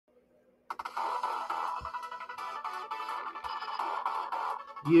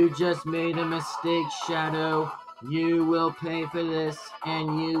You just made a mistake, Shadow. You will pay for this,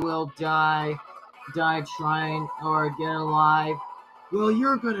 and you will die. Die trying or get alive. Well,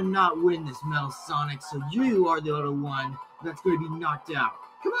 you're gonna not win this, Metal Sonic, so you are the other one that's gonna be knocked out.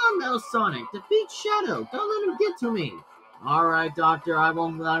 Come on, Metal Sonic, defeat Shadow. Don't let him get to me. Alright, Doctor, I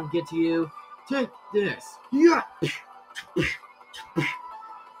won't let him get to you. Take this. Yeah!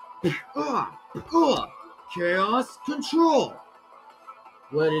 Chaos Control!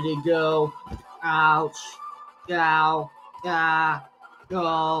 Where did he go? Ouch. Ow. Ah.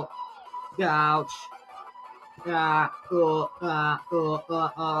 Oh. Ouch. Ah.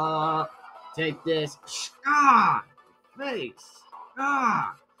 Take this. Ah. Face.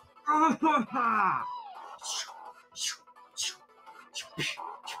 Ah. Ah.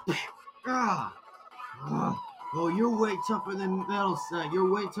 Ah. Oh, you're way tougher than Metal Set. You're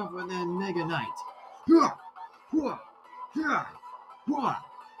way tougher than Mega Knight.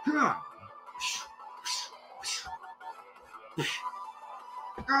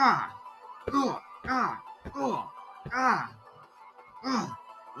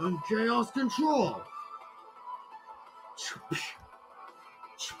 And Chaos Control.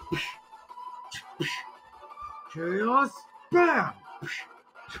 Chaos Bam.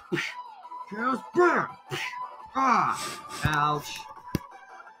 Chaos Bam. Ouch.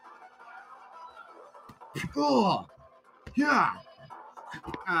 Yeah.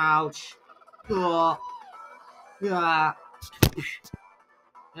 Ouch. Yeah.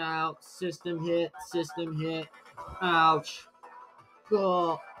 Ouch. System hit. System hit. Ouch.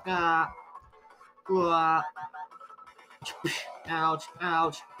 Ouch.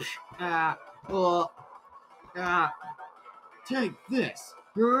 Ouch. Take this.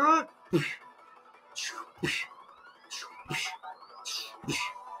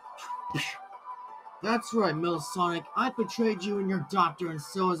 That's right, Metal Sonic. I betrayed you and your doctor, and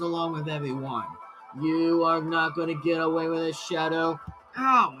so is along with everyone. You are not going to get away with this, Shadow.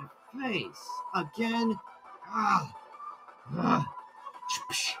 Ow, my face. Again?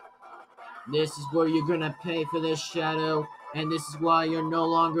 This is where you're going to pay for this, Shadow. And this is why you're no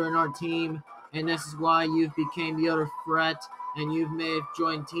longer in our team. And this is why you've became the other threat. And you may have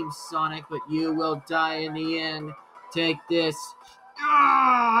joined Team Sonic, but you will die in the end. Take this.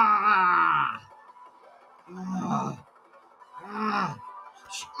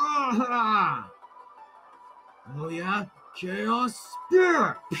 Oh yeah? Chaos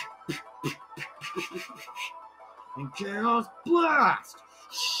Spear! And Chaos Blast!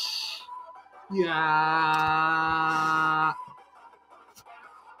 Yeah!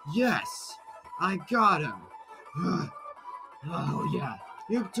 Yes! I got him! Oh yeah,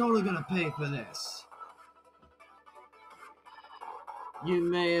 you're totally gonna pay for this. You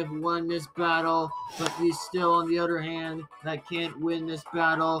may have won this battle, but you still, on the other hand, that can't win this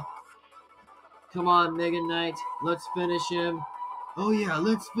battle. Come on, Mega Knight, let's finish him. Oh yeah,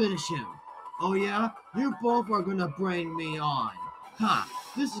 let's finish him. Oh yeah? You both are gonna bring me on. Ha!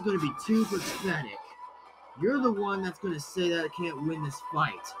 This is gonna be too pathetic. You're the one that's gonna say that I can't win this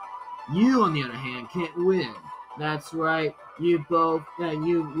fight. You, on the other hand, can't win. That's right, you both, and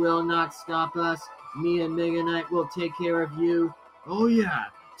you will not stop us. Me and Mega Knight will take care of you. Oh yeah,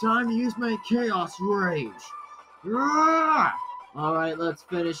 time to use my Chaos Rage. Alright, let's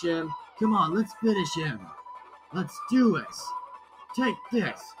finish him. Come on, let's finish him. Let's do this. Take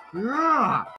this.